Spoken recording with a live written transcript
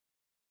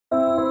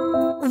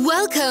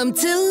Welcome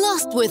to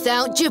Lost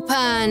Without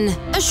Japan,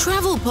 a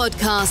travel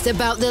podcast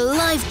about the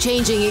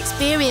life-changing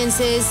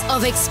experiences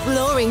of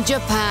exploring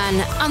Japan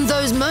and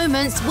those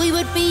moments we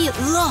would be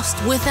lost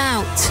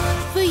without.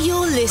 For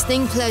your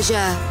listening pleasure,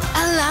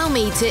 allow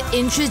me to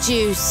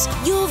introduce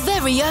your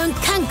very own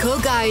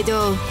Kanko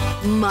Guido,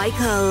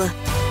 Michael.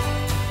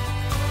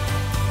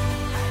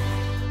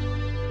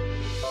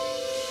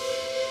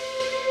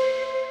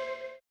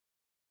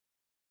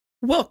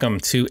 Welcome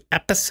to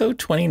episode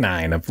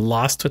 29 of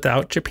Lost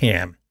Without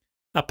Japan,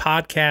 a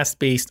podcast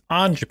based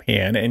on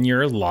Japan and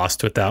your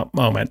Lost Without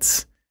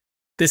moments.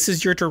 This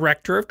is your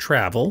director of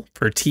travel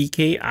for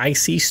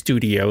TKIC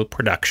Studio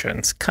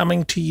Productions,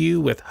 coming to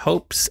you with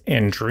hopes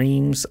and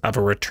dreams of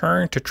a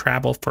return to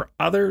travel for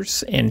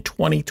others in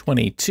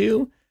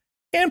 2022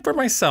 and for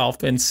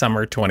myself in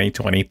summer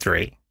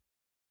 2023.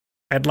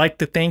 I'd like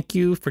to thank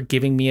you for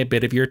giving me a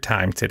bit of your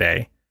time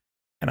today.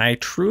 And I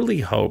truly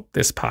hope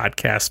this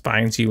podcast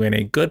finds you in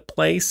a good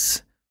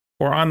place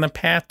or on the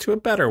path to a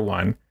better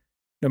one,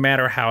 no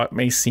matter how it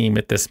may seem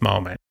at this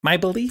moment. My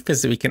belief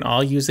is that we can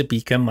all use a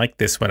beacon like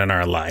this one in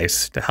our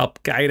lives to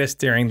help guide us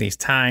during these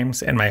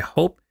times, and my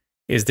hope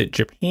is that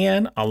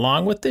Japan,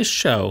 along with this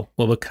show,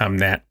 will become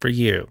that for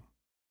you.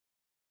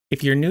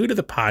 If you're new to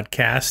the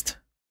podcast,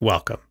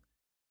 welcome.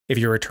 If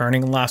you're a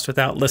returning Lost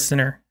Without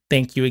listener,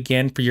 thank you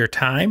again for your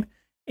time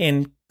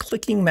and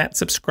clicking that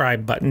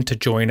subscribe button to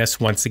join us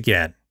once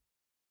again.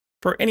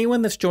 For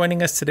anyone that's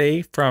joining us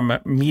today from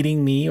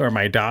meeting me or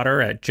my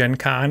daughter at Gen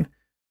Con,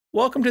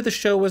 welcome to the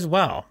show as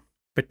well.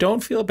 But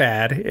don't feel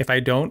bad if I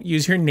don't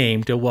use your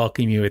name to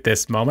welcome you at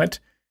this moment.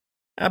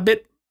 A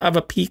bit of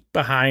a peek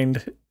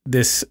behind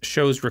this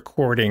show's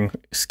recording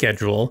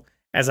schedule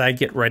as I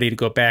get ready to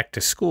go back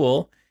to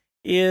school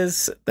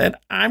is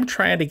that I'm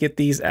trying to get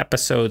these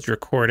episodes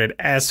recorded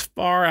as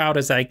far out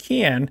as I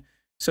can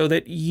so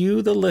that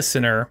you, the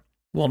listener,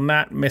 will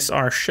not miss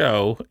our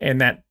show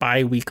and that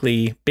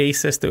bi-weekly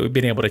basis that we've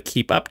been able to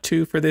keep up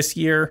to for this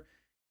year,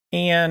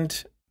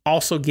 and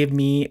also give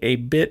me a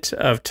bit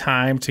of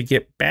time to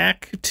get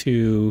back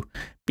to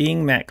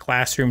being that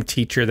classroom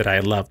teacher that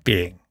I love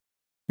being.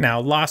 Now,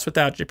 Lost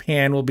Without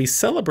Japan will be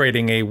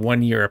celebrating a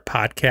 1-year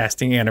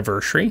podcasting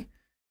anniversary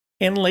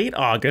in late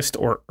August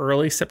or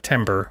early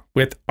September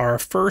with our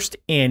first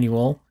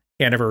annual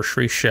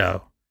anniversary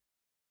show.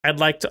 I'd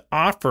like to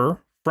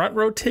offer front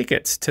row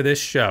tickets to this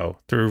show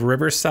through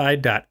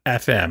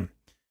riverside.fm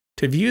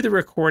to view the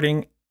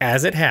recording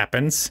as it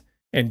happens.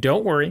 And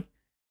don't worry,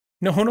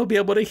 no one will be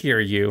able to hear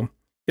you.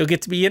 You'll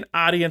get to be an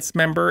audience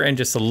member and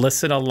just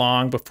listen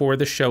along before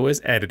the show is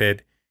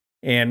edited,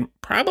 and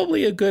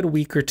probably a good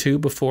week or two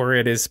before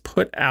it is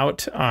put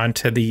out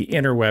onto the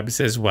interwebs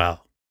as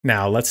well.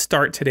 Now let's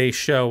start today's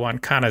show on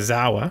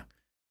Kanazawa,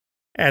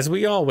 as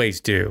we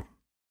always do,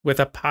 with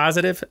a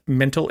positive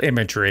mental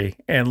imagery,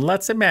 and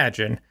let's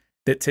imagine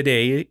that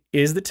today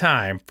is the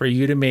time for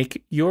you to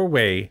make your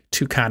way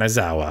to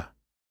Kanazawa.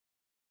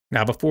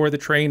 Now, before the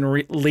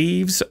train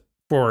leaves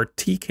for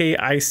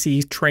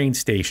TKIC train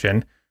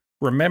station,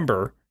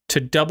 remember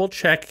to double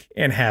check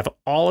and have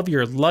all of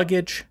your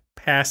luggage,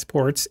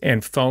 passports,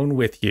 and phone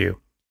with you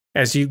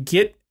as you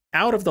get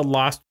out of the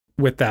Lost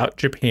Without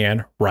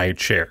Japan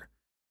rideshare.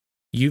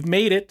 You've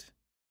made it.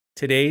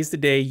 Today's the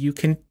day you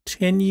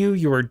continue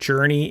your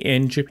journey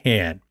in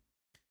Japan.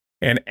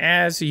 And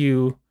as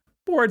you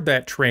board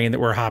that train that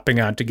we're hopping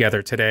on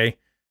together today,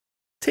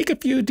 take a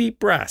few deep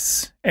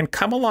breaths and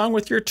come along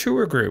with your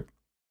tour group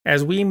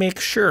as we make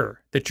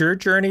sure that your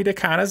journey to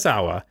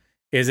Kanazawa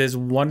is as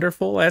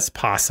wonderful as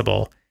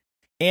possible.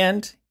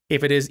 And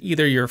if it is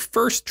either your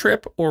first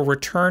trip or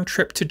return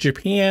trip to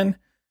Japan,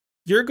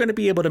 you're going to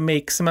be able to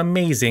make some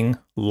amazing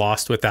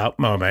Lost Without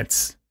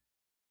moments.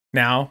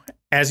 Now,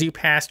 as you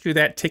pass through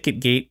that ticket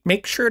gate,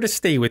 make sure to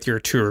stay with your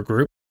tour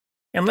group,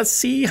 and let's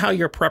see how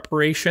your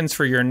preparations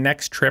for your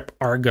next trip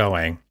are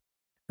going.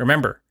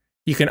 Remember,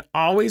 you can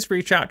always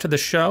reach out to the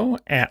show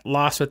at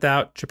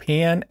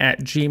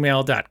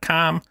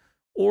lostwithoutjapan@gmail.com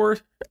or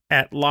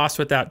at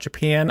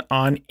lostwithoutjapan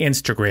on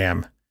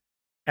Instagram.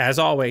 As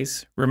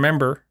always,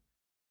 remember,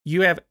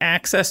 you have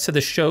access to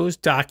the show's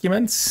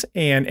documents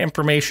and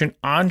information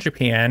on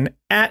Japan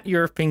at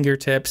your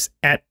fingertips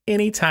at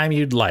any time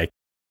you'd like.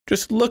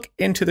 Just look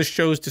into the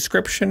show's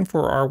description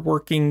for our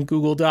working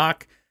Google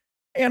Doc,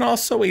 and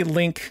also a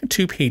link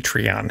to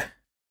Patreon.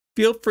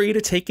 Feel free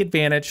to take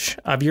advantage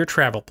of your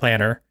travel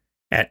planner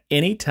at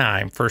any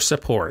time for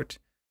support,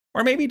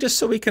 or maybe just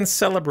so we can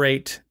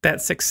celebrate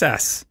that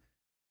success.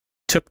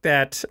 Took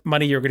that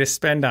money you're going to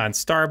spend on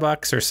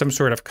Starbucks or some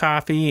sort of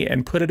coffee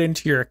and put it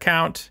into your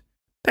account.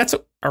 That's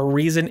a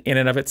reason in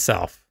and of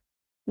itself.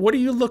 What are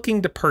you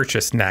looking to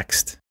purchase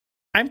next?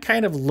 I'm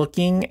kind of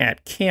looking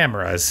at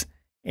cameras,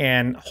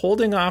 and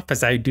holding off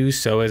as I do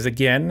so is,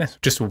 again,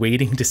 just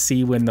waiting to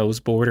see when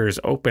those borders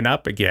open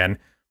up again.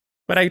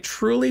 But I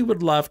truly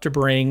would love to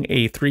bring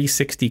a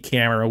 360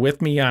 camera with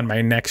me on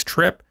my next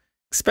trip,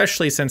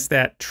 especially since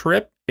that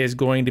trip is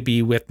going to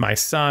be with my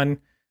son.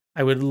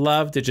 I would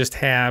love to just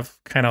have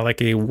kind of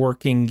like a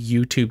working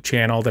YouTube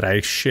channel that I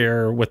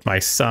share with my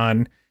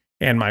son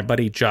and my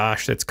buddy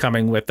Josh that's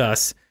coming with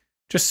us,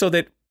 just so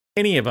that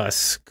any of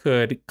us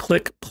could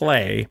click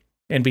play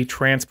and be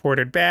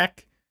transported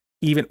back,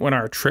 even when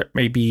our trip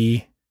may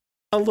be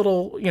a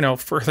little,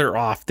 further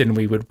off than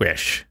we would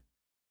wish.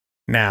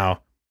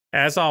 Now,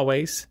 as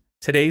always,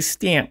 today's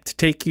stamp to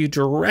take you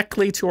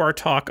directly to our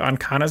talk on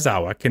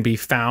Kanazawa can be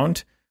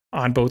found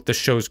on both the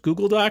show's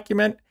Google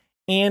document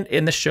and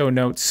in the show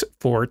notes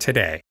for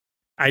today.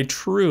 I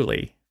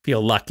truly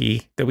feel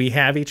lucky that we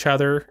have each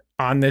other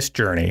on this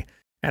journey,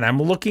 and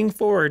I'm looking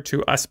forward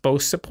to us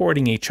both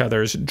supporting each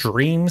other's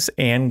dreams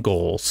and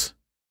goals.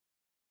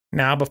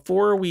 Now,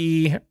 before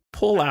we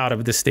pull out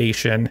of the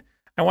station,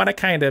 I want to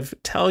kind of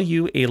tell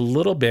you a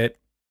little bit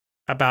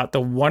about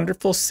the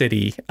wonderful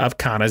city of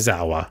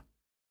Kanazawa.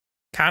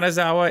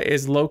 Kanazawa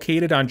is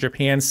located on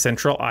Japan's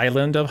central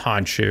island of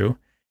Honshu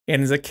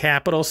and is the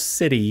capital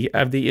city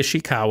of the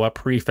Ishikawa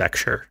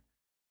Prefecture.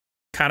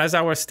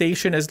 Kanazawa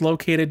Station is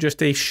located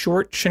just a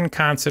short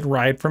Shinkansen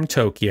ride from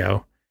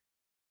Tokyo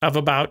of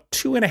about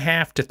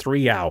 2.5 to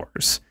 3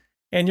 hours,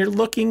 and you're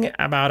looking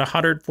about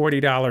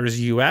 $140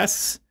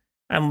 US,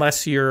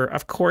 unless you're,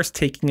 of course,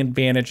 taking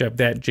advantage of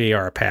that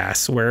JR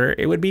pass, where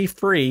it would be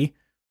free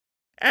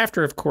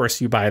after, of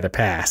course, you buy the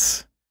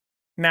pass.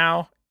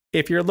 Now,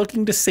 if you're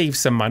looking to save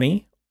some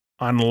money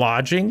on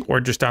lodging or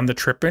just on the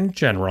trip in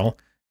general,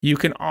 you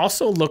can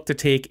also look to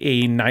take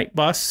a night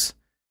bus.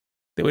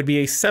 That would be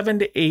a 7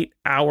 to 8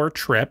 hour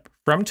trip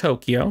from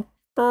Tokyo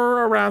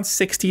for around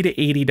 $60 to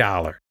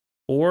 $80.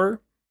 Or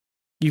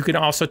you can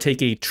also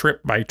take a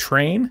trip by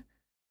train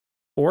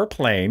or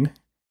plane.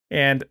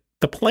 And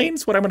the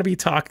plane's what I'm going to be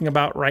talking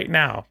about right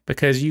now,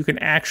 because you can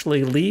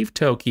actually leave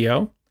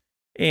Tokyo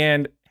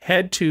and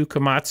head to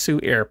Komatsu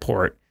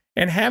Airport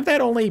and have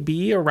that only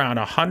be around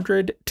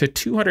 $100 to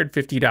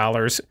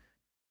 $250.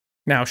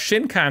 Now,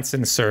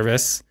 Shinkansen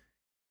service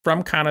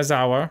from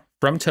Kanazawa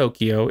from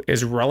Tokyo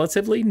is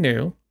relatively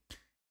new,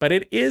 but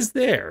it is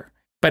there,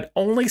 but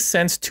only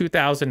since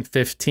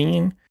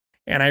 2015.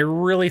 And I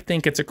really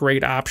think it's a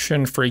great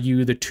option for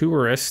you, the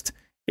tourist,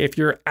 if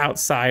you're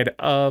outside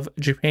of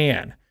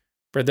Japan.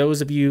 For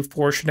those of you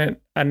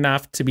fortunate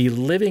enough to be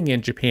living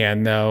in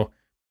Japan, though,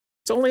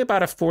 it's only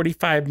about a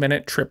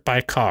 45-minute trip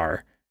by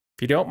car.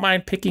 If you don't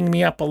mind picking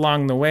me up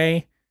along the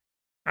way,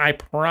 I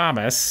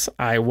promise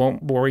I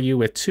won't bore you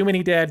with too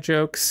many dad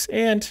jokes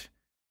and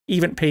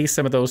even pay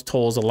some of those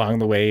tolls along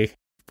the way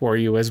for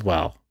you as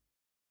well.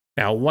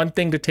 Now, one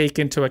thing to take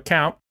into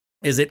account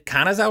is that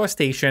Kanazawa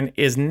Station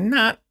is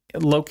not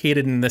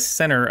located in the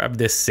center of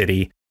this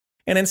city,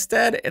 and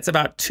instead it's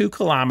about 2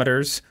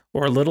 kilometers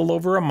or a little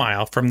over a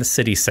mile from the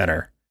city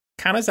center.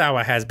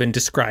 Kanazawa has been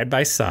described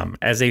by some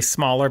as a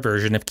smaller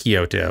version of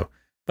Kyoto,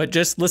 but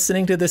just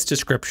listening to this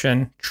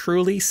description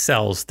truly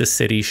sells the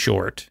city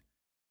short.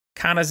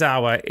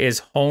 Kanazawa is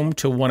home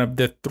to one of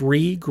the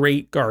 3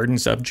 great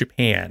gardens of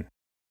Japan: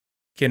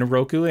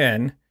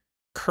 Kinroku-in,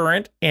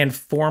 current and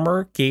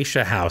former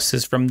geisha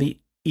houses from the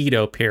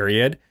Edo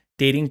period,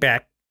 dating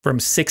back from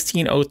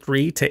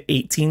 1603 to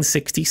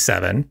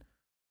 1867,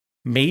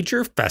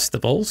 major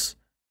festivals,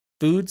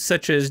 foods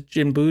such as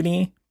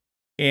jinbuni,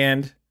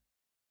 and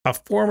a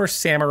former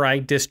samurai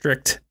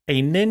district,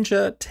 a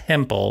ninja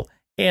temple,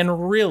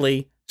 and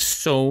really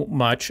so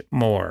much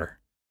more.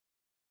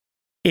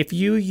 If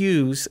you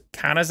use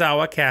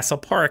Kanazawa Castle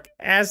Park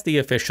as the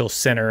official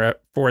center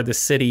for the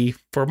city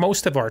for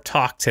most of our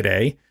talk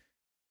today,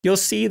 you'll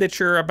see that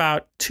you're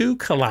about 2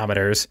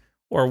 kilometers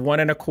or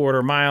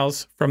 1.25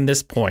 miles from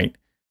this point,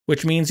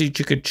 which means that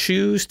you could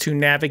choose to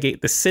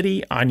navigate the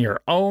city on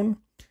your own.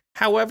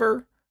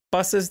 However,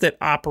 buses that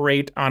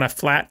operate on a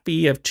flat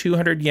fee of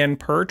 200 yen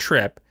per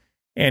trip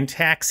and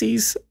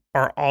taxis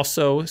are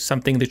also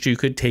something that you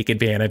could take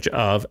advantage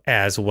of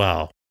as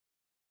well.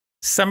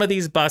 Some of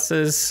these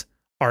buses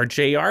are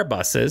JR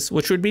buses,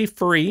 which would be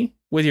free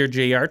with your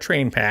JR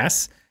train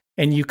pass,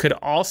 and you could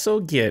also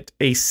get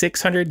a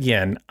 600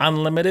 yen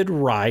unlimited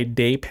ride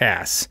day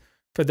pass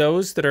for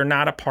those that are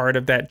not a part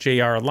of that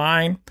JR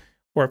line,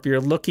 or if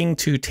you're looking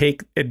to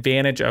take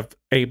advantage of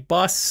a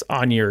bus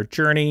on your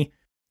journey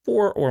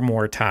 4 or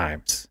more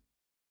times.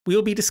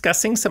 We'll be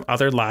discussing some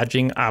other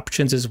lodging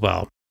options as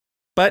well,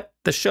 but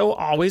the show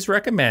always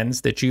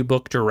recommends that you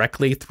book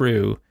directly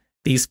through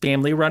these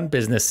family-run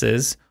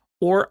businesses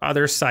or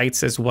other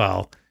sites as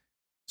well,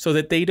 so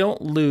that they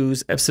don't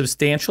lose a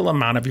substantial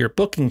amount of your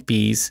booking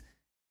fees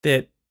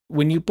that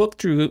when you book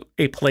through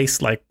a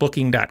place like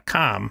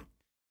booking.com,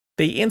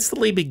 they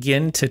instantly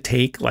begin to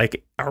take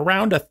like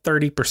around a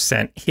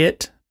 30%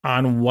 hit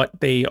on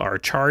what they are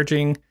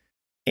charging.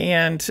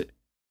 And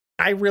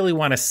I really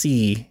want to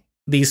see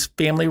these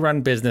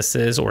family-run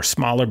businesses or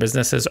smaller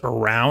businesses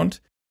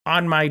around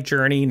on my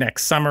journey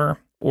next summer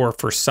or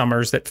for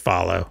summers that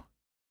follow.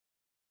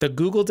 The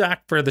Google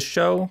Doc for the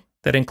show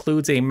that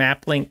includes a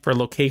map link for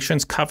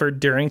locations covered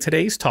during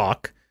today's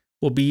talk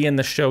will be in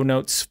the show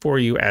notes for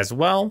you as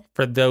well,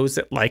 for those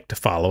that like to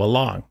follow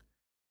along.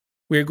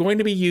 We're going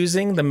to be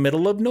using the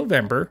middle of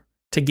November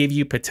to give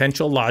you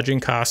potential lodging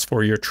costs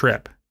for your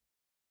trip.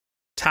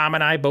 Tom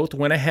and I both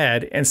went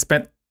ahead and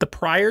spent the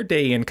prior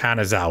day in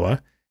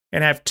Kanazawa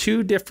and have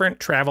 2 different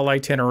travel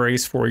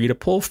itineraries for you to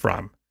pull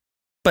from.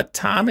 But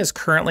Tom is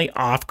currently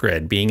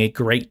off-grid, being a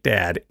great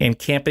dad and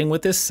camping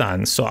with his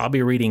son, so I'll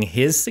be reading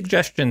his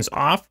suggestions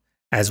off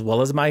as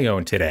well as my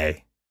own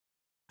today.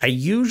 I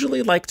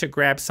usually like to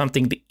grab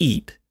something to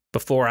eat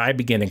before I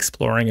begin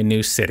exploring a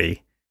new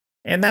city,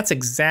 and that's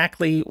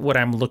exactly what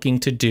I'm looking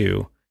to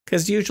do,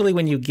 because usually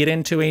when you get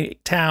into a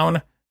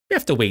town, you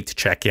have to wait to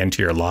check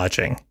into your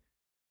lodging.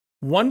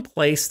 One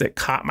place that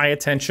caught my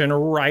attention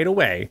right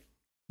away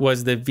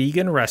was the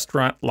vegan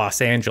restaurant Los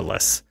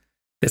Angeles.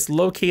 It's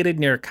located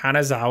near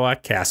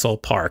Kanazawa Castle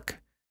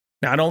Park.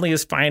 Not only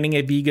is finding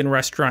a vegan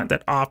restaurant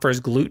that offers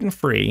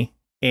gluten-free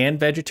and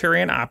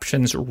vegetarian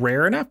options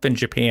rare enough in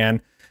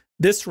Japan,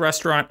 this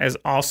restaurant is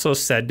also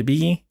said to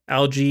be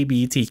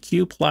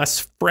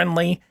LGBTQ+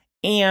 friendly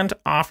and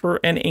offer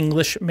an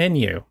English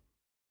menu.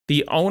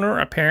 The owner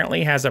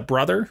apparently has a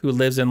brother who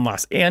lives in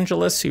Los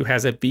Angeles who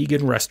has a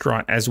vegan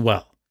restaurant as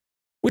well,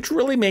 which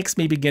really makes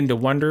me begin to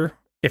wonder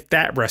if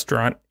that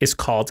restaurant is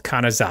called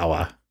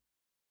Kanazawa.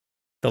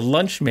 The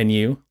lunch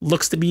menu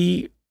looks to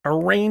be a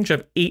range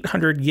of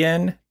 800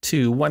 yen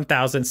to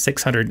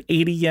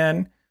 1,680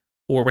 yen,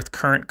 or with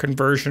current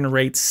conversion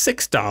rates,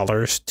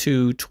 $6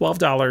 to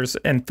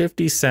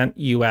 $12.50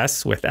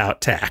 US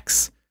without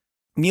tax.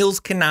 Meals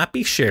cannot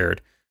be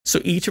shared, so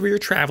each of your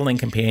traveling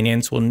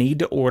companions will need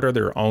to order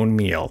their own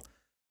meal.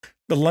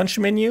 The lunch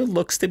menu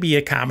looks to be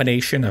a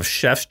combination of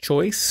chef's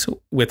choice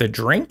with a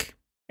drink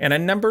and a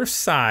number of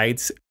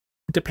sides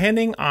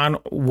depending on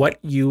what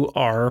you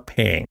are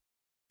paying.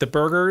 The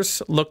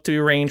burgers look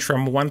to range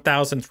from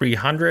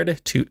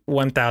 1,300 to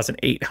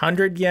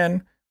 1,800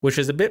 yen, which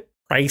is a bit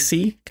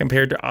pricey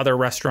compared to other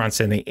restaurants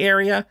in the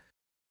area,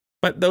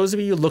 but those of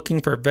you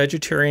looking for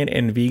vegetarian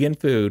and vegan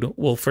food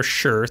will for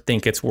sure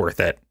think it's worth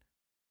it.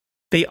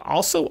 They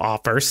also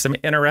offer some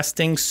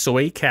interesting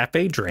soy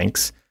cafe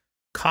drinks,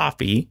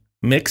 coffee,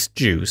 mixed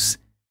juice,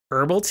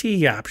 herbal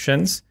tea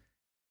options,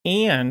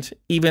 and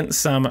even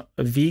some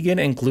vegan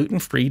and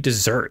gluten-free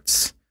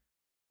desserts.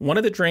 One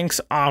of the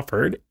drinks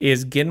offered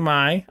is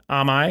Ginmai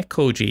Amai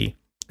Koji.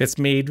 It's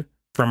made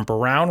from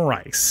brown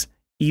rice,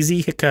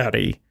 Easy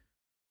Hikari,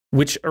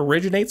 which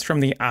originates from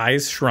the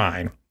Eyes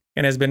Shrine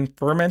and has been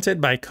fermented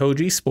by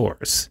koji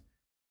spores.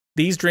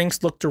 These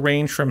drinks look to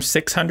range from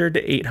 600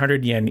 to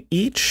 800 yen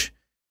each,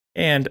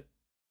 and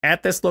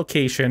at this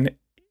location,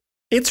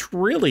 it's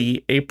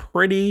really a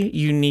pretty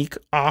unique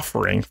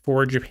offering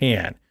for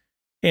Japan,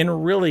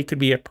 and really could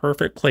be a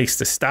perfect place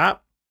to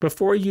stop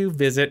before you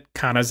visit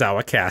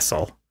Kanazawa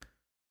Castle.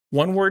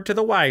 One word to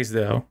the wise,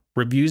 though,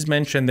 reviews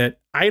mention that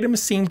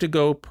items seem to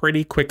go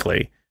pretty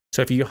quickly,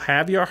 so if you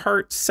have your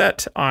heart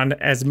set on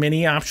as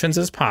many options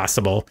as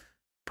possible,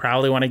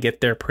 probably want to get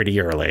there pretty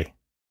early.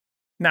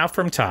 Now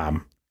from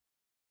Tom.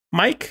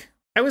 Mike,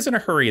 I was in a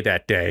hurry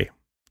that day.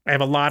 I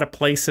have a lot of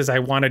places I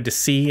wanted to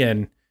see,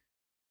 and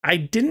I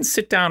didn't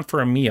sit down for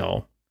a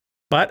meal,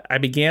 but I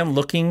began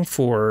looking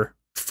for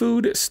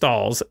food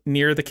stalls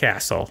near the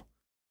castle.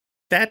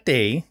 That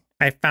day,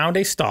 I found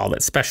a stall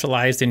that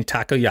specialized in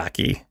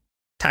takoyaki.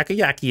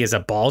 Takoyaki is a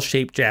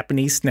ball-shaped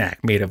Japanese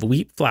snack made of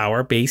wheat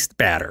flour-based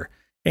batter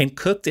and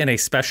cooked in a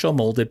special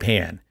molded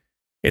pan.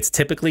 It's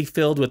typically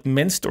filled with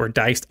minced or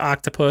diced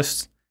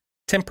octopus,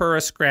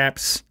 tempura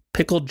scraps,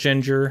 pickled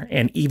ginger,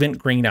 and even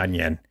green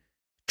onion.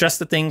 Just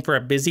the thing for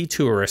a busy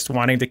tourist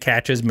wanting to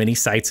catch as many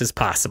sights as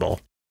possible.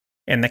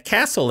 And the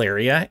castle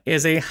area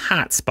is a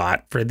hot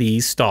spot for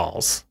these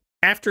stalls.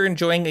 After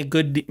enjoying a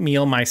good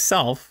meal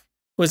myself,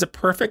 it was a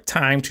perfect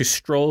time to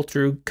stroll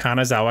through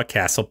Kanazawa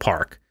Castle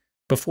Park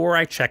before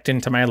I checked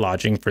into my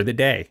lodging for the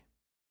day.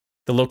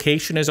 The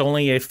location is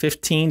only a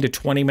 15 to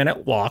 20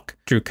 minute walk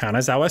through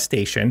Kanazawa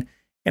Station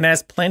and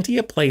has plenty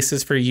of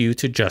places for you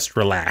to just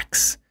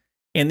relax.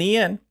 In the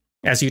end,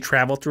 as you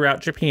travel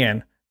throughout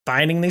Japan,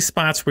 finding these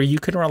spots where you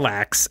can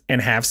relax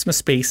and have some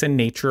space and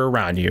nature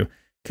around you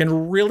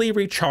can really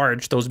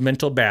recharge those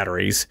mental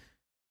batteries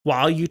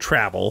while you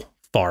travel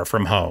far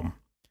from home.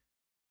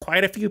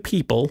 Quite a few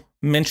people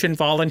mention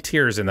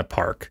volunteers in the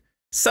park,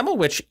 some of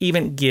which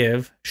even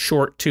give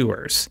short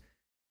tours.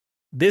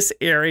 This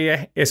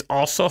area is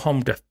also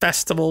home to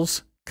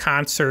festivals,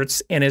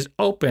 concerts, and is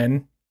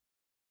open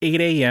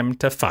 8 a.m.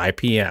 to 5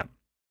 p.m.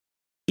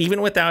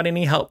 Even without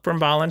any help from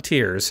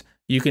volunteers,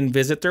 you can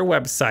visit their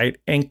website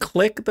and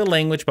click the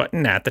language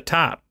button at the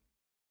top.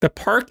 The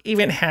park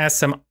even has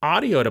some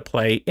audio to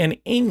play in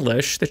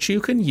English that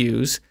you can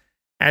use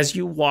as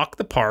you walk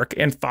the park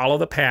and follow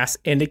the paths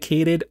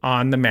indicated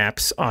on the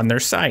maps on their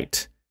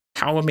site.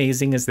 How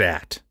amazing is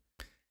that?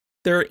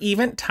 There are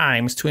even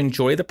times to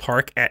enjoy the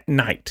park at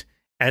night,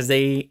 as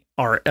they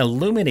are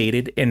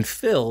illuminated and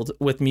filled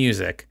with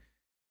music.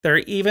 There are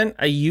even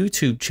a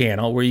YouTube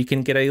channel where you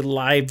can get a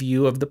live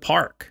view of the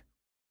park.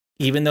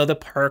 Even though the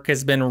park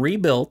has been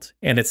rebuilt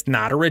and it's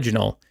not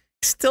original,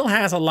 it still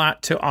has a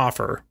lot to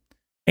offer,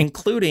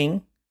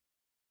 including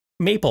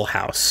Maple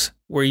House,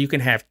 where you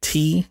can have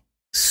tea,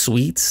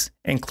 sweets,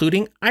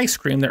 including ice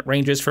cream that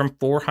ranges from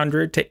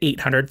 400 to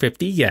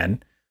 850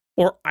 yen,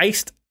 or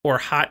iced or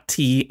hot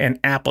tea and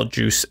apple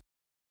juice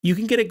You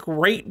can get a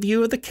great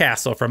view of the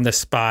castle from this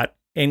spot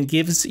and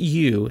gives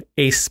you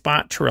a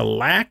spot to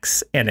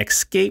relax and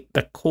escape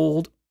the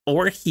cold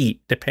or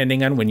heat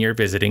depending on when you're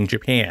visiting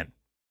Japan.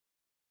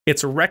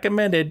 It's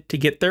recommended to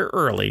get there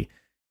early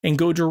and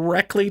go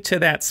directly to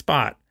that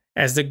spot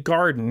as the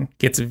garden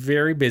gets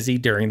very busy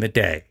during the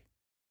day.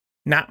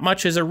 Not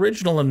much is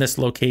original in this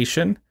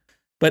location,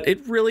 but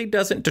it really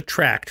doesn't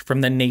detract from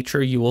the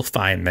nature you will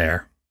find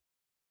there.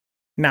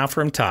 Now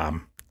from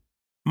Tom.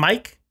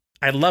 Mike,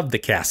 I love the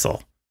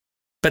castle,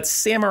 but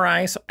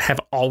samurais have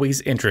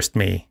always interested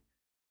me.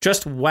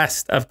 Just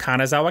west of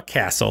Kanazawa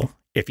Castle,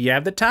 if you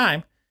have the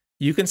time,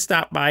 you can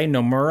stop by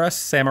Nomura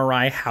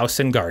Samurai House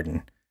and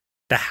Garden.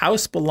 The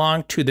house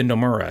belonged to the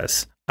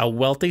Nomuras, a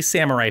wealthy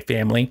samurai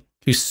family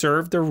who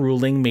served the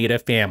ruling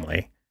Maeda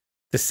family.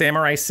 The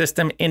samurai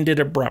system ended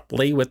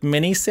abruptly, with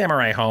many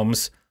samurai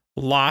homes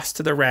lost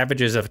to the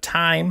ravages of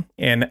time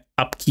and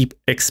upkeep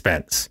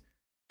expense.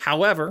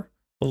 However,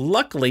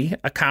 luckily,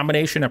 a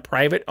combination of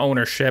private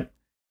ownership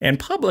and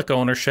public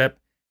ownership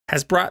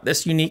has brought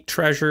this unique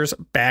treasures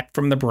back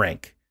from the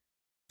brink.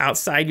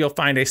 Outside, you'll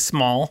find a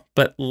small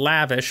but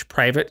lavish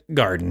private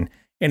garden,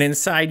 and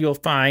inside you'll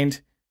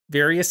find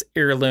various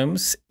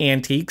heirlooms,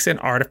 antiques, and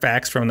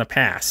artifacts from the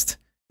past.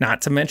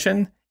 Not to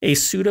mention a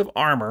suit of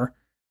armor,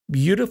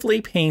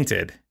 beautifully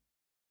painted,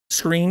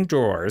 screen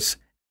drawers,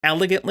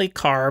 elegantly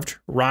carved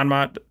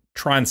Ranma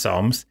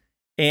transomes,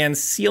 and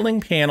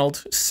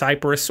ceiling-paneled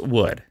cypress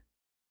wood.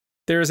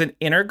 There is an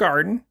inner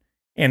garden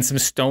and some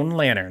stone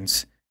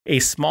lanterns, a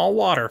small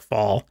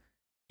waterfall,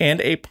 and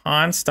a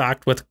pond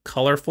stocked with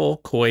colorful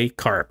koi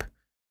carp.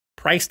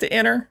 Price to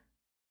enter?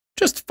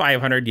 Just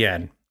 500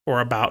 yen,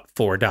 or about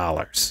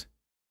 $4.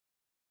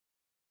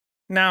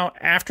 Now,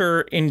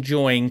 after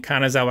enjoying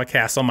Kanazawa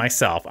Castle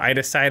myself, I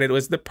decided it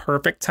was the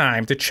perfect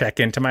time to check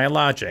into my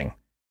lodging.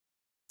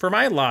 For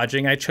my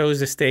lodging, I chose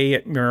to stay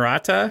at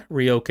Murata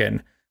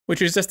Ryokan,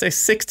 which is just a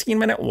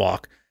 16-minute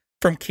walk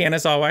from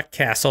Kanazawa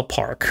Castle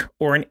Park,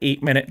 or an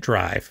 8-minute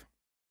drive.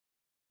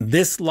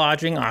 This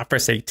lodging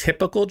offers a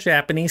typical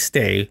Japanese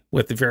stay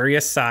with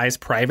various size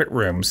private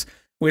rooms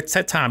with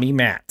tatami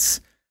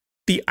mats.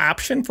 The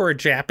option for a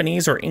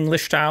Japanese or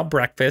English-style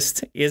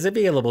breakfast is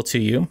available to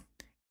you,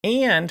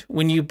 and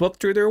when you book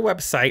through their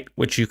website,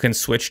 which you can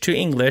switch to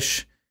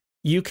English,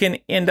 you can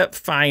end up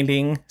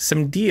finding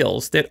some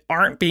deals that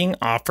aren't being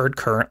offered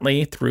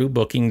currently through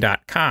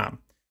Booking.com.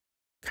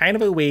 Kind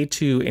of a way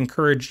to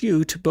encourage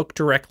you to book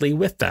directly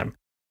with them.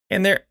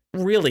 And there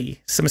are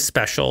really some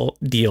special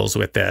deals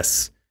with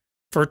this.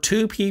 For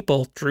 2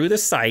 people through the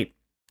site,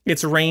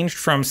 it's ranged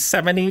from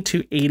 70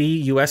 to 80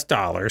 US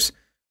dollars,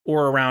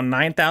 or around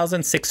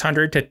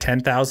 9,600 to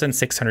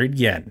 10,600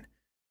 yen.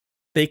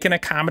 They can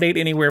accommodate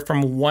anywhere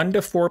from 1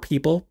 to 4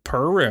 people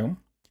per room,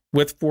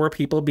 with 4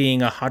 people being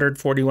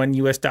 141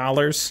 US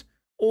dollars,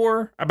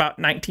 or about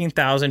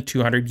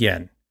 19,200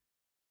 yen.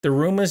 The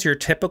room is your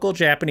typical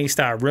Japanese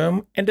style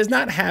room and does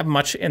not have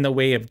much in the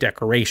way of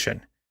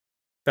decoration.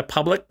 The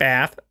public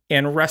bath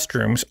and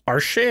restrooms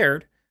are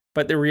shared,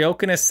 but the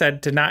ryokan is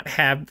said to not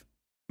have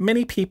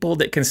many people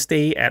that can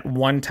stay at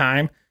one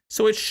time,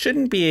 so it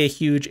shouldn't be a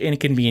huge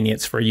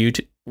inconvenience for you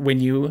when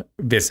you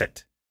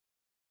visit.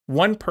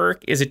 One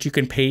perk is that you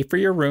can pay for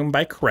your room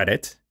by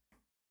credit,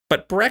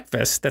 but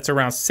breakfast, that's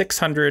around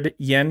 600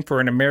 yen for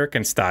an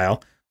American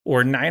style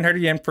or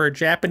 900 yen for a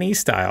Japanese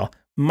style,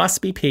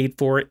 must be paid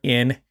for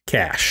in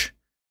cash.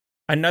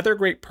 Another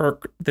great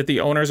perk that the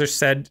owners are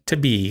said to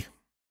be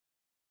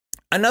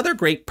Another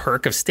great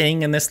perk of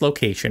staying in this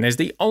location is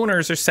the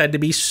owners are said to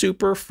be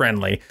super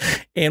friendly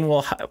and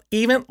will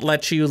even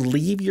let you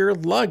leave your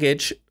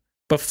luggage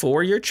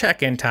before your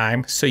check-in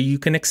time so you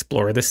can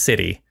explore the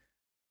city.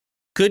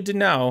 Good to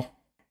know,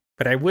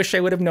 but I wish I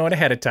would have known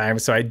ahead of time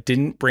so I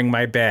didn't bring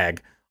my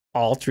bag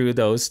all through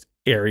those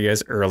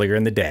areas earlier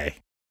in the day.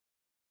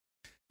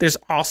 There's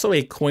also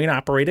a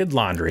coin-operated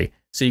laundry,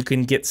 so you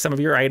can get some of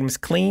your items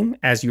clean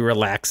as you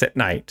relax at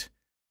night.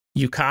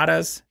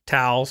 Yukatas,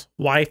 towels,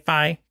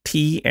 Wi-Fi,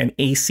 tea, and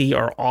AC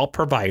are all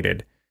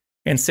provided.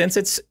 And since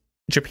it's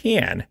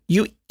Japan,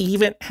 you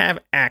even have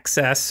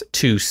access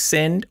to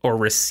send or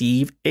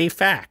receive a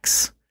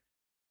fax.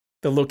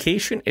 The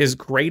location is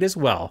great as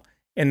well,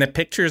 and the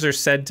pictures are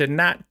said to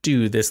not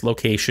do this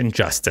location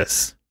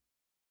justice.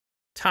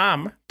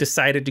 Tom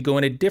decided to go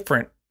in a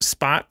different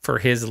spot for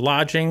his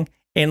lodging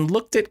and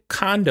looked at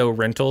condo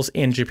rentals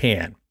in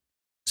Japan.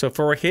 So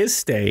for his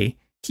stay,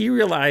 he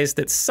realized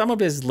that some of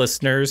his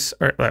listeners,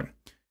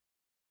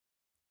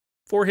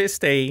 for his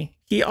stay,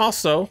 he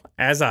also,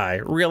 as I,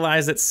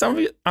 realized that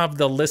some of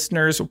the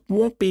listeners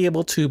won't be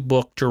able to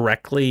book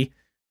directly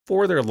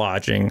for their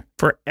lodging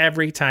for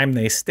every time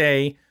they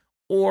stay,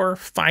 or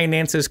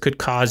finances could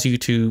cause you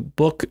to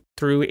book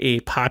through a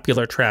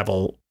popular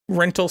travel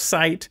rental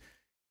site.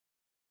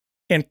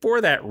 And for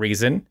that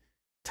reason,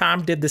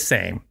 Tom did the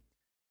same.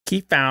 He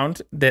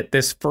found that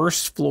this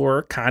first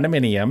floor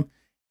condominium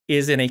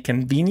is in a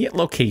convenient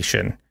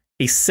location,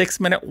 a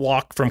 6-minute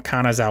walk from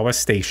Kanazawa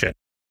Station.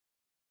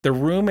 The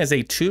room is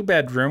a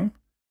 2-bedroom,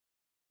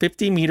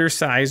 50-meter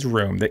size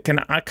room that can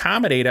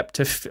accommodate up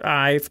to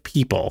 5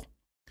 people.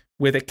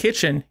 With a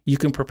kitchen, you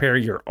can prepare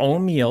your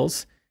own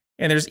meals,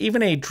 and there's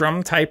even a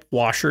drum-type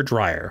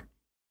washer-dryer.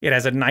 It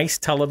has a nice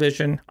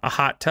television, a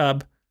hot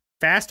tub,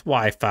 fast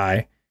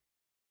Wi-Fi.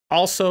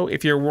 Also,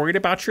 if you're worried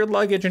about your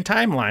luggage and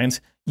timelines,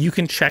 you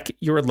can check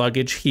your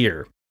luggage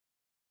here.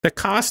 The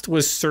cost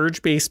was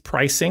surge-based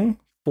pricing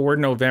for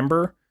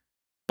November,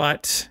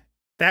 but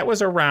that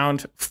was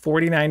around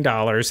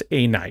 $49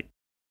 a night.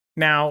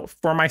 Now,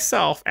 for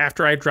myself,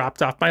 after I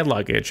dropped off my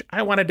luggage,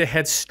 I wanted to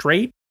head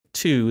straight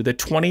to the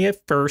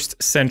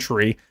 21st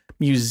Century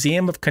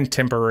Museum of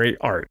Contemporary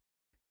Art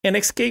and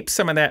escape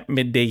some of that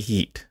midday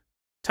heat.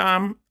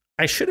 Tom,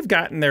 I should have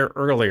gotten there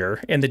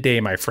earlier in the day,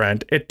 my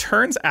friend. It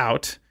turns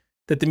out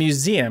that the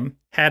museum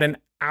had an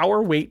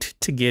hour wait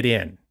to get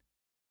in.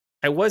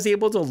 I was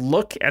able to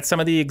look at some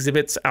of the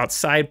exhibits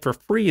outside for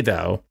free,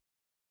 though,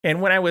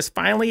 and when I was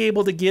finally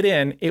able to get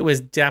in, it was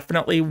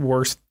definitely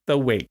worth the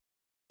wait,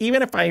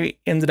 even if I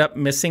ended up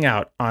missing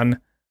out on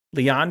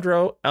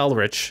Leandro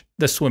Elrich,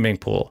 the swimming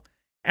pool,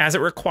 as it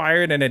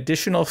required an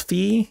additional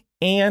fee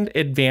and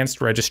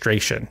advanced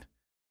registration.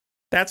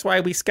 That's why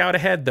we scout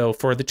ahead, though,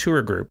 for the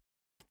tour group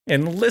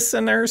and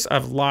listeners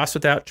of Lost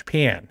Without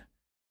Japan,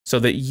 so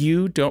that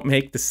you don't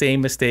make the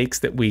same mistakes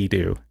that we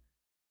do.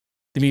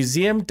 The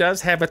museum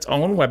does have its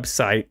own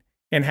website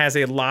and has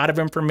a lot of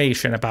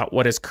information about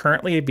what is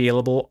currently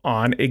available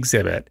on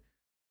exhibit.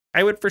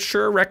 I would for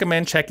sure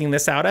recommend checking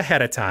this out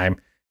ahead of time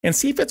and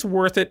see if it's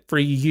worth it for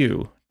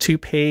you to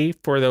pay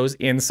for those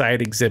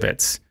inside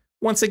exhibits.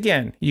 Once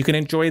again, you can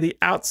enjoy the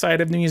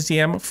outside of the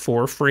museum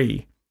for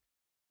free.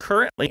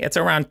 Currently, it's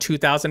around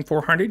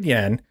 2,400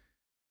 yen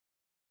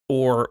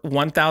or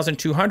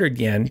 1,200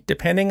 yen,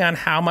 depending on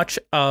how much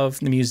of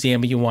the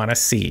museum you want to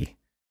see.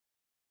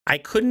 I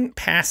couldn't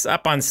pass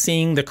up on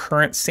seeing the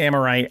current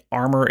samurai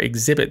armor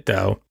exhibit,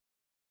 though.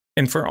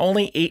 And for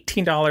only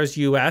 $18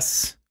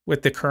 US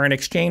with the current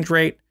exchange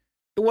rate,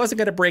 it wasn't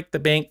going to break the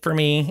bank for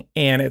me.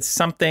 And it's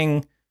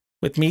something,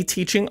 with me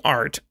teaching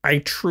art, I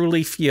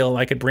truly feel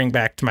I could bring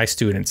back to my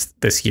students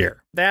this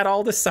year. That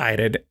all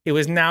decided, it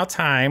was now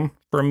time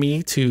for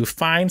me to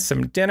find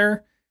some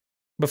dinner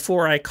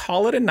before I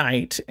call it a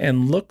night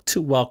and look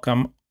to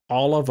welcome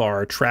all of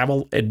our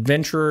travel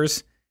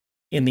adventurers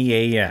in the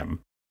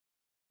AM.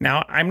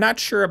 Now, I'm not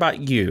sure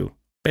about you,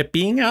 but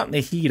being out in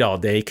the heat all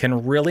day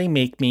can really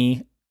make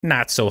me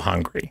not so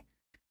hungry,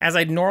 as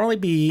I'd normally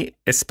be,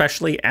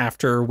 especially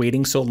after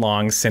waiting so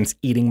long since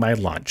eating my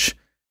lunch.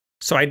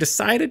 So I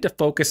decided to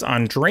focus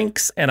on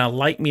drinks and a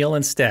light meal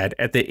instead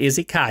at the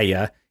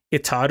Izakaya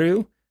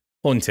Itaru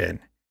Honten.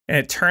 And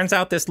it turns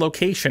out this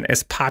location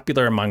is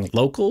popular among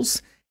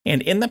locals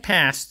and in the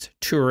past,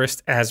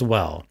 tourists as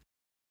well.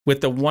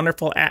 With the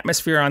wonderful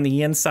atmosphere on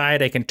the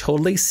inside, I can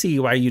totally see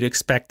why you'd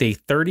expect a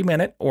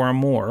 30-minute or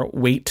more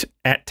wait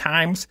at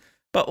times.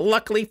 But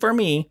luckily for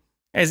me,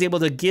 I was able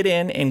to get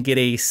in and get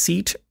a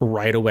seat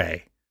right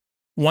away.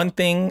 One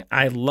thing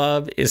I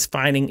love is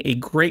finding a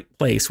great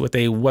place with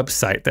a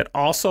website that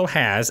also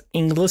has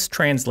English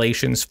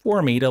translations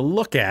for me to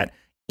look at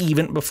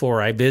even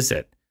before I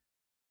visit.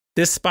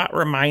 This spot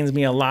reminds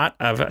me a lot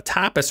of a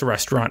tapas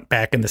restaurant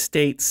back in the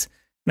States,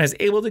 and I was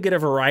able to get a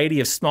variety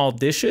of small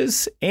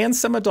dishes and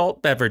some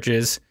adult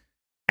beverages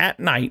at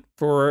night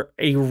for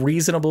a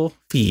reasonable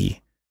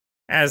fee,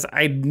 as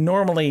I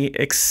normally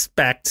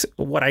expect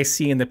what I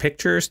see in the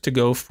pictures to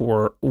go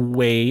for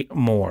way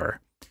more.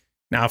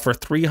 Now, for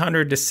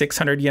 300 to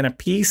 600 yen a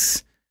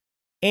piece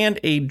and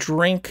a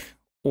drink,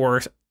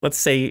 or let's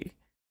say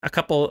a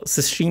couple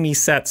sashimi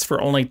sets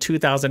for only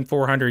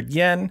 2,400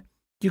 yen,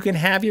 you can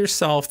have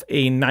yourself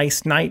a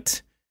nice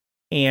night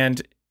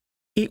and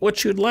eat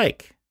what you'd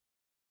like.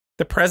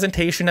 The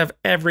presentation of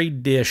every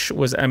dish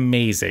was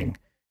amazing.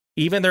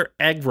 Even their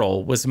egg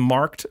roll was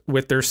marked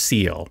with their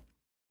seal.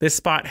 This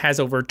spot has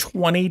over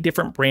 20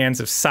 different brands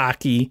of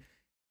sake,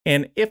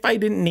 and if I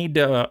didn't need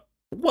to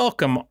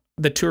welcome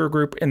the tour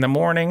group in the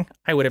morning,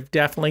 I would have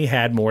definitely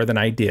had more than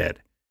I did.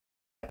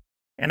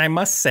 And I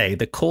must say,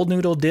 the cold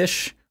noodle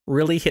dish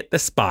really hit the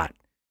spot.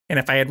 And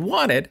if I had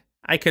wanted,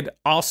 I could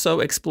also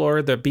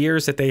explore the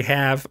beers that they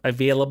have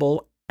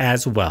available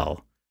as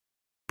well.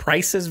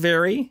 Prices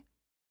vary.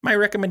 My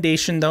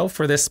recommendation, though,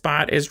 for this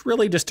spot is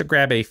really just to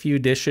grab a few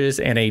dishes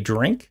and a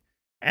drink,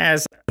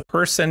 as the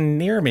person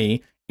near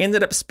me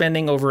ended up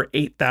spending over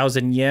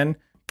 8,000 yen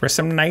for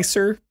some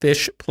nicer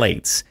fish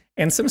plates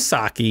and some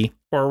sake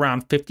for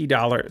around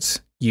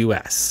 $50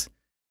 US.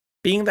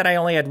 Being that I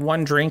only had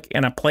one drink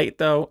and a plate,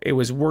 though, it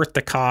was worth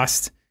the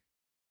cost,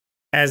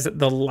 as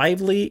the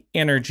lively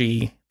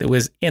energy that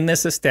was in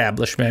this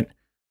establishment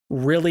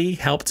really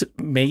helped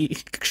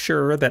make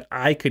sure that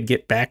I could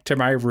get back to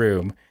my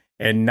room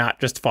and not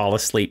just fall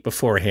asleep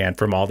beforehand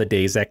from all the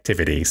day's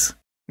activities.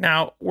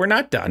 Now, we're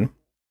not done.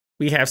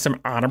 We have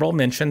some honorable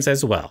mentions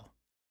as well.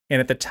 And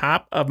at the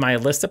top of my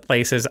list of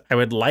places I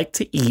would like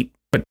to eat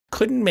but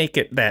couldn't make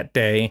it that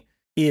day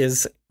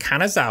is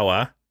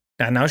Kanazawa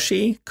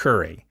Nanashi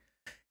Curry.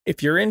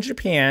 If you're in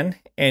Japan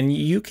and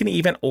you can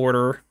even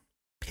order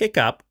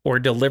pickup or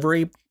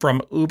delivery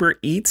from Uber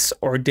Eats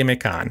or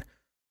Dimicon,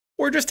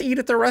 or just eat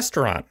at the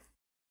restaurant.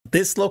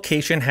 This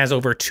location has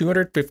over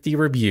 250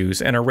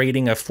 reviews and a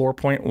rating of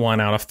 4.1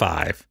 out of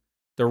 5.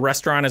 The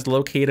restaurant is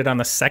located on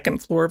the second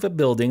floor of a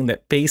building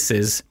that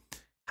faces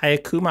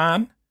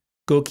Hyakuman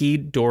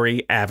Goki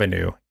Dori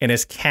Avenue and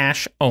is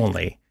cash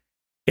only.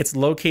 It's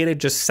located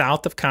just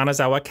south of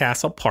Kanazawa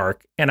Castle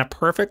Park and a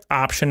perfect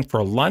option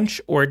for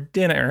lunch or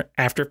dinner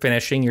after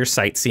finishing your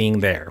sightseeing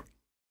there.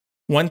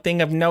 One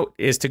thing of note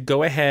is to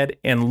go ahead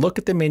and look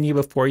at the menu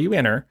before you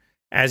enter,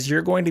 as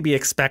you're going to be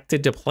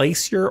expected to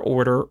place your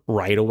order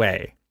right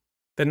away.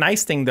 The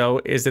nice thing, though,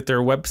 is that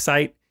their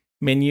website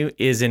menu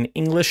is in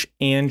English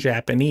and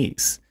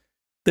Japanese.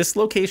 This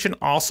location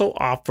also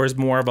offers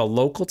more of a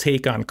local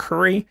take on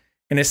curry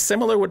and is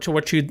similar to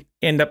what you'd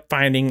end up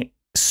finding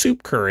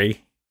soup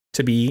curry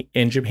to be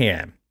in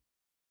Japan.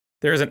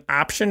 There is an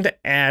option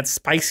to add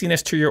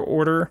spiciness to your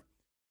order.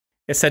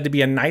 It's said to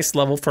be a nice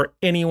level for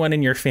anyone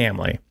in your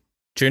family.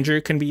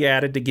 Ginger can be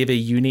added to give a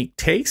unique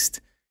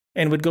taste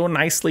and would go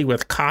nicely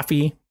with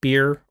coffee,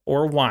 beer,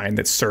 or wine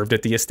that's served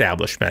at the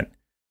establishment.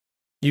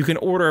 You can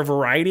order a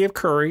variety of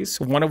curries,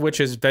 one of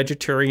which is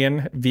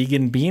vegetarian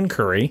vegan bean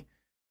curry,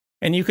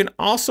 and you can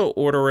also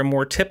order a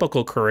more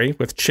typical curry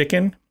with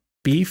chicken,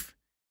 beef,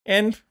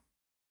 and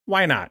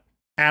why not,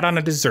 add on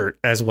a dessert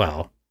as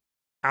well.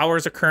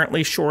 Hours are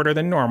currently shorter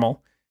than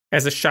normal,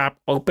 as the shop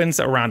opens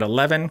around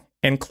 11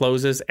 and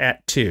closes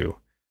at 2.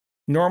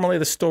 Normally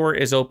the store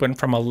is open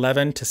from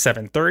 11 to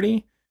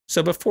 7:30,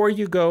 so before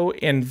you go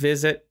and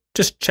visit,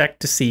 just check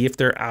to see if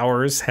their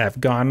hours have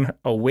gone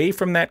away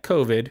from that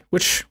COVID,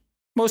 which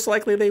most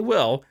likely they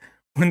will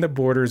when the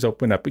borders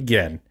open up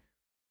again.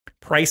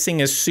 Pricing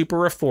is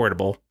super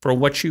affordable for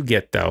what you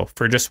get, though.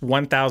 For just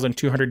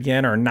 1,200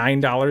 yen or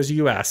 $9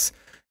 US,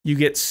 you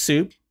get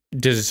soup,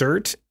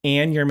 dessert,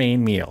 and your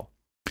main meal.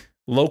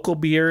 Local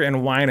beer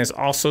and wine is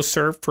also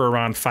served for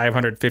around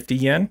 550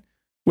 yen,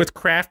 with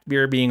craft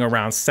beer being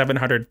around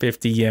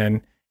 750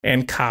 yen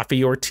and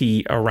coffee or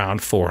tea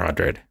around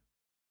 400.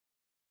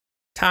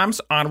 Tom's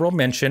honorable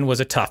mention was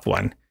a tough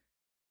one.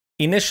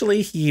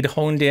 Initially, he'd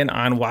honed in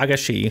on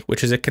wagashi,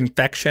 which is a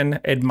confection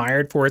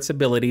admired for its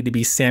ability to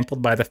be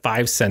sampled by the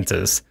 5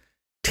 senses: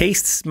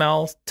 taste,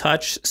 smell,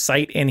 touch,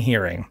 sight, and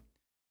hearing.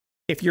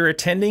 If you're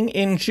attending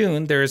in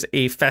June, there's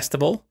a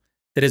festival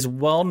that is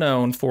well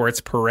known for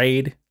its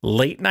parade,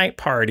 late-night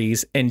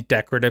parties, and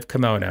decorative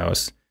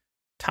kimonos.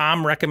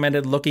 Tom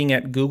recommended looking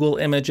at Google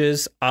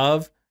images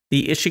of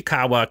the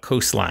Ishikawa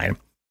coastline.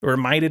 It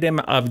reminded him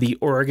of the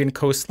Oregon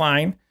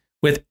coastline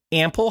with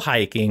ample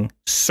hiking,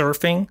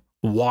 surfing,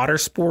 water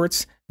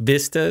sports,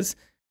 vistas,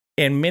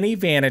 and many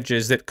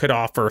advantages that could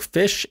offer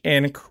fish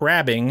and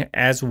crabbing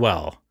as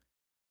well.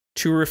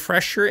 To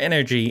refresh your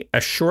energy, a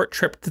short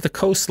trip to the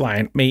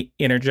coastline may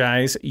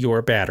energize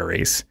your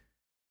batteries.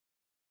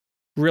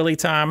 Really,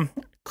 Tom,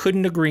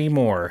 couldn't agree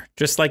more.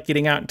 Just like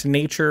getting out into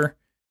nature,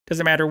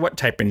 doesn't matter what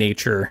type of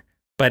nature,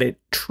 but it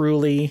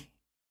truly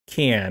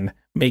can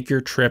make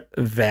your trip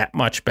that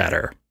much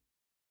better.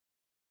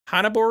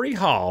 Hanabori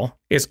Hall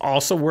is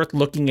also worth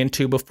looking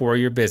into before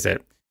your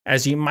visit,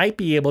 as you might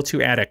be able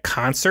to add a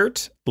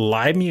concert,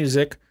 live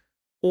music,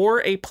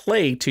 or a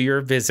play to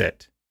your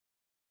visit.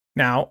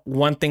 Now,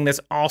 one thing that's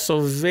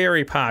also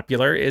very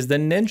popular is the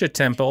Ninja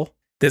Temple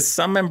that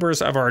some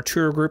members of our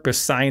tour group have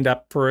signed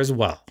up for as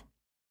well.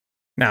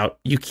 Now,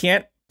 you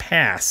can't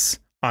pass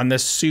on the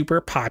super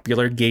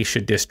popular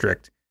geisha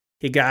district,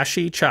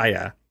 Higashi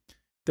Chaya.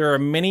 There are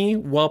many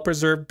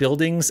well-preserved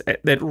buildings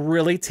that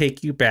really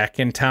take you back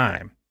in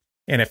time.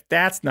 And if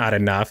that's not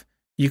enough,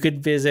 you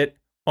could visit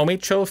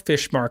Omicho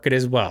Fish Market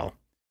as well,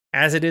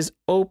 as it is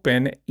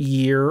open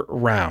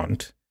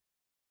year-round.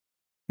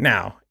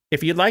 Now,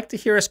 if you'd like to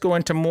hear us go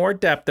into more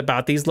depth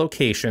about these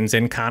locations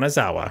in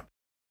Kanazawa,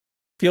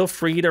 feel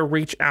free to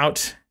reach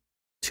out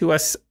to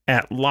us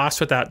at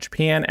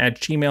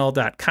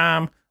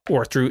lostwithoutjapan@gmail.com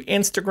or through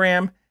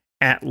Instagram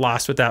at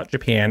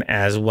lostwithoutjapan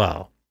as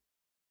well.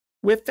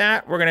 With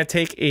that, we're going to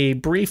take a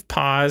brief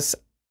pause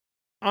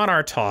on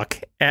our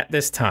talk at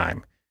this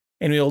time,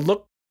 and we'll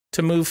look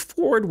to move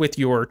forward with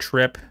your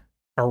trip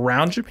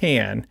around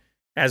Japan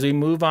as we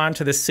move on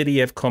to the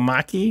city of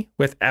Komaki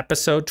with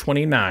episode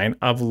 29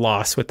 of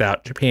Lost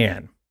Without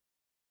Japan.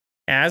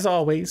 As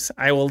always,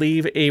 I will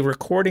leave a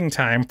recording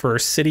time for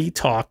city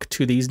talk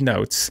to these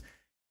notes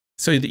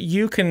so that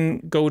you can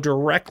go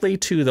directly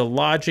to the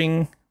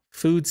lodging,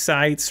 food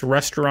sites,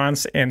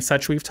 restaurants, and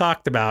such we've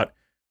talked about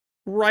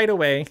right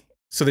away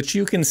so that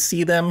you can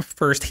see them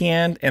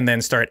firsthand and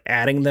then start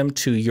adding them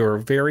to your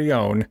very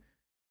own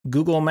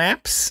Google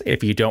Maps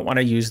if you don't want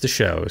to use the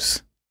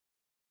shows.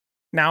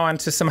 Now on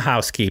to some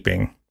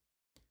housekeeping.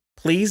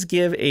 Please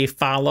give a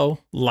follow,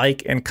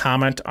 like, and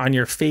comment on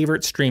your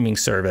favorite streaming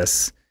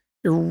service.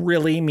 It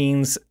really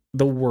means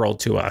the world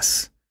to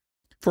us.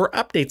 For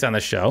updates on the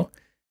show,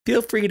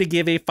 feel free to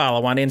give a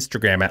follow on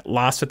Instagram at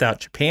Lost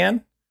Without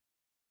Japan,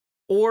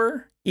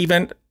 or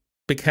even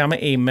become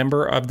a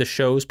member of the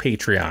show's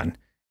Patreon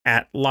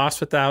at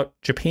Lost Without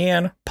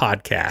Japan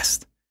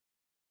Podcast.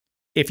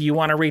 If you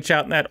want to reach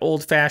out in that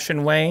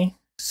old-fashioned way,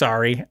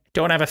 sorry,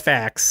 don't have a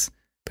fax,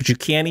 but you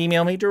can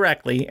email me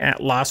directly at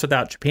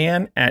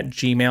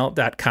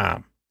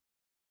lostwithoutjapan@gmail.com.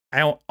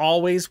 I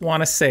always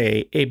want to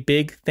say a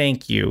big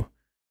thank you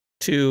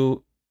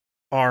to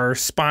our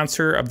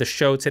sponsor of the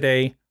show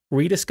today,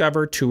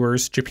 Rediscover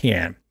Tours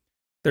Japan.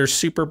 Their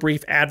super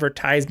brief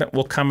advertisement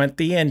will come at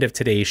the end of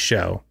today's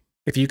show.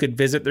 If you could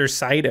visit their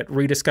site at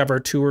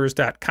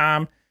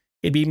rediscovertours.com,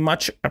 it'd be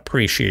much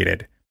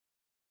appreciated.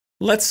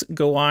 Let's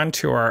go on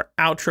to our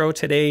outro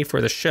today for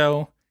the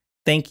show.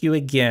 Thank you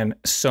again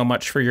so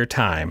much for your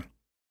time.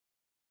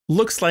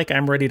 Looks like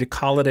I'm ready to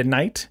call it a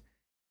night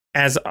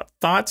as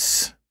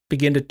thoughts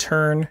begin to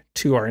turn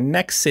to our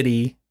next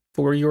city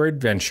for your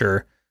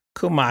adventure,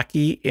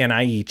 Komaki in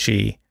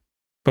Aichi,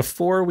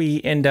 before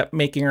we end up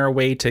making our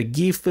way to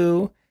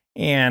Gifu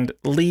and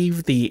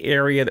leave the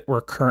area that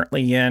we're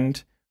currently in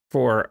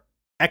for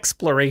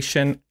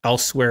exploration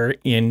elsewhere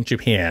in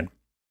Japan.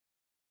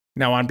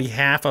 Now, on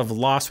behalf of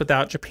Lost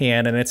Without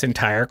Japan and its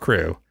entire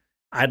crew,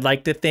 I'd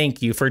like to thank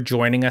you for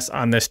joining us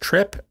on this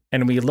trip,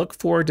 and we look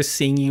forward to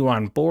seeing you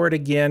on board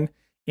again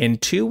in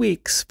 2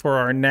 weeks for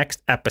our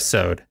next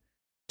episode.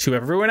 To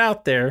everyone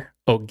out there,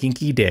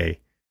 Ogenki Day.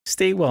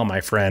 Stay well,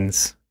 my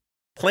friends.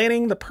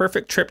 Planning the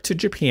perfect trip to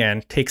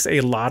Japan takes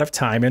a lot of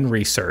time and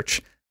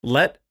research.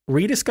 Let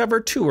Rediscover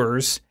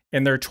Tours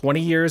and their 20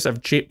 years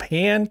of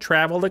Japan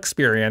travel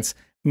experience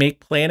make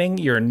planning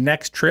your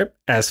next trip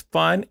as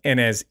fun and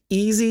as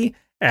easy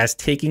as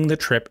taking the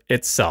trip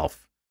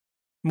itself.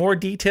 More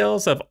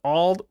details of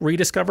all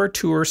Rediscover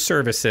Tour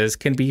services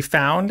can be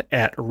found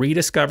at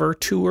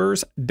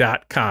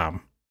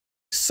rediscovertours.com.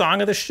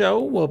 Song of the show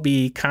will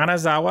be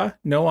Kanazawa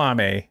no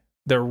Ame,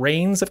 The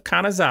Rains of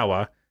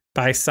Kanazawa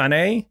by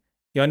Sane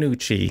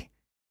Yanuchi.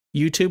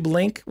 YouTube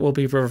link will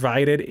be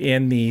provided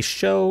in the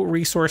show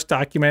resource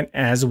document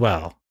as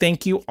well.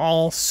 Thank you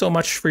all so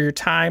much for your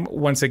time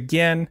once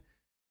again.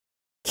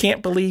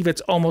 Can't believe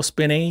it's almost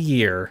been a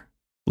year.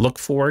 Look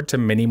forward to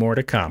many more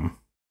to come.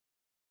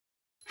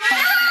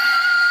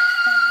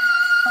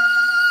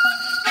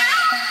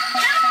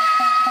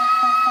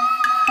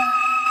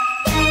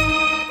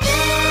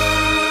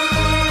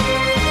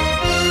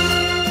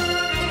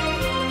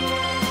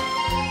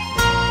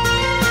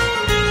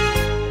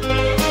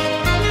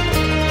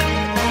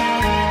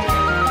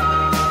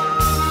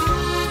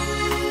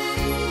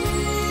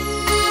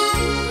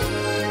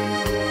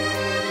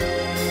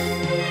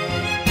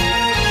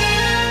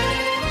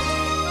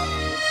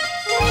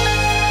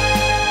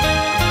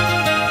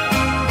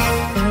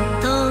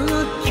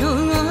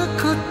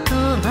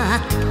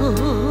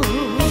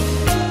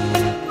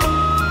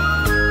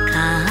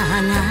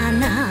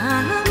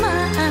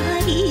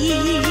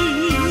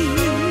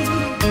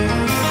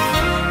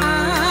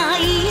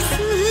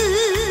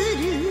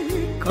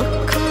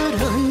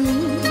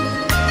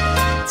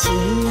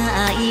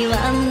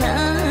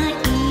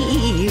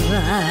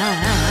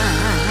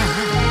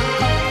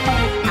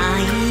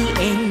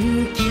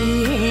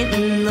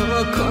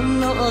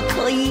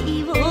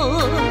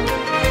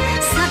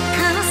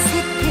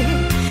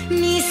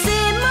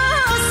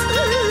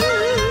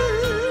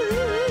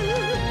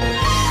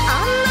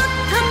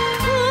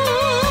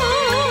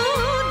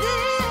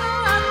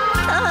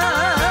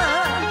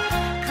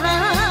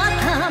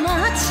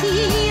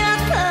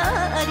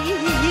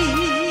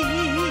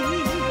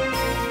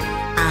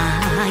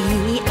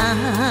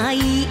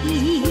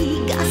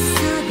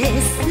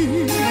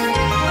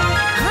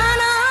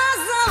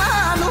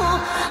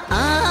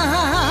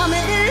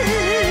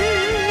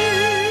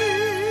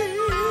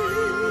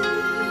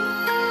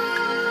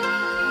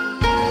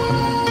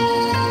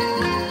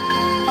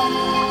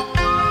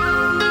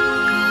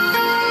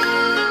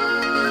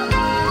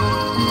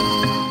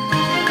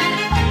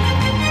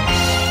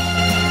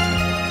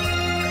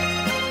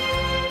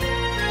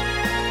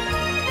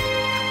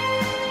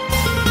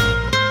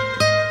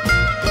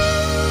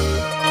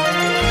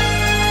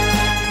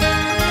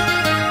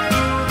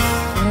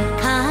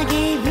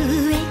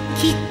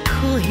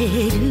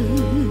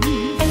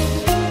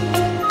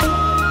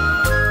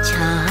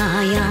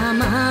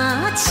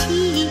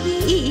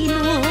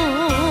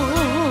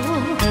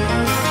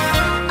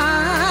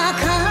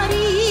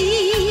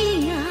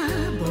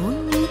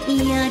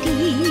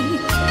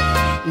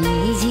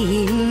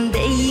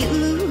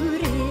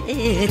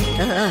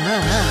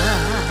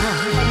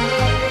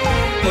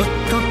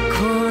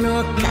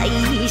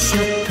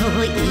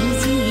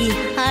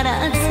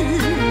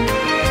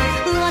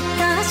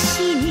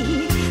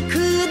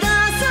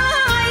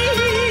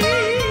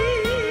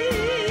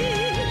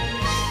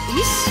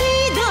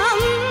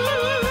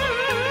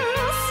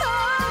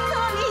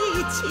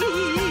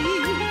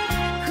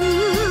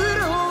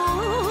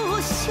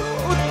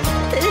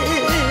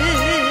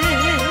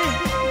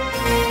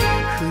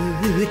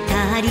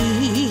二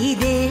人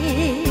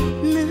で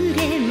濡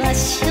れま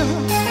しょう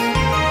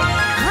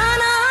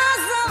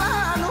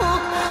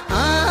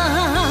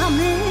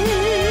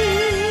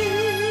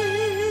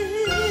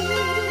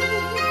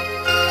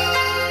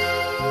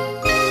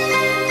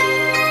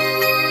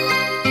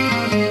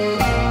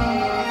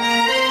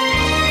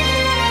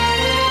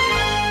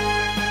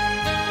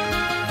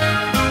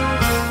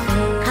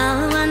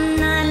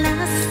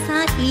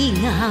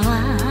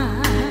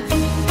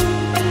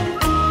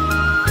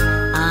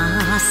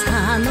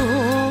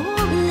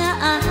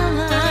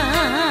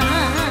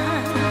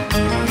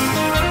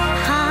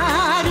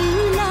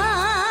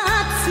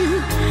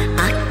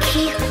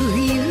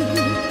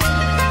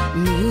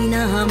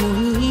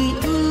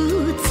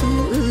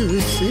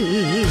す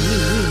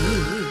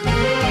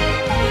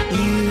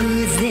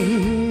友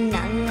禅流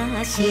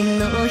し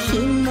の日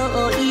の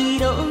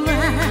色は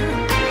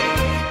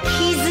絆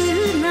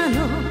の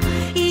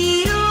色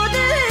で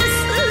す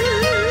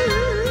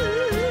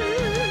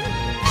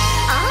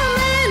雨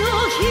の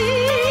日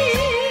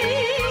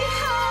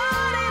晴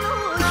れの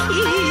日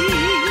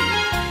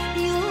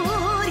寄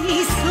り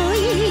添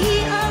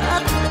い合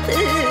って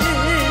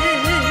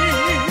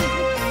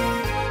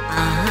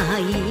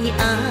愛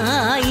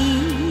愛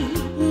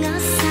傘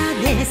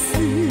で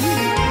す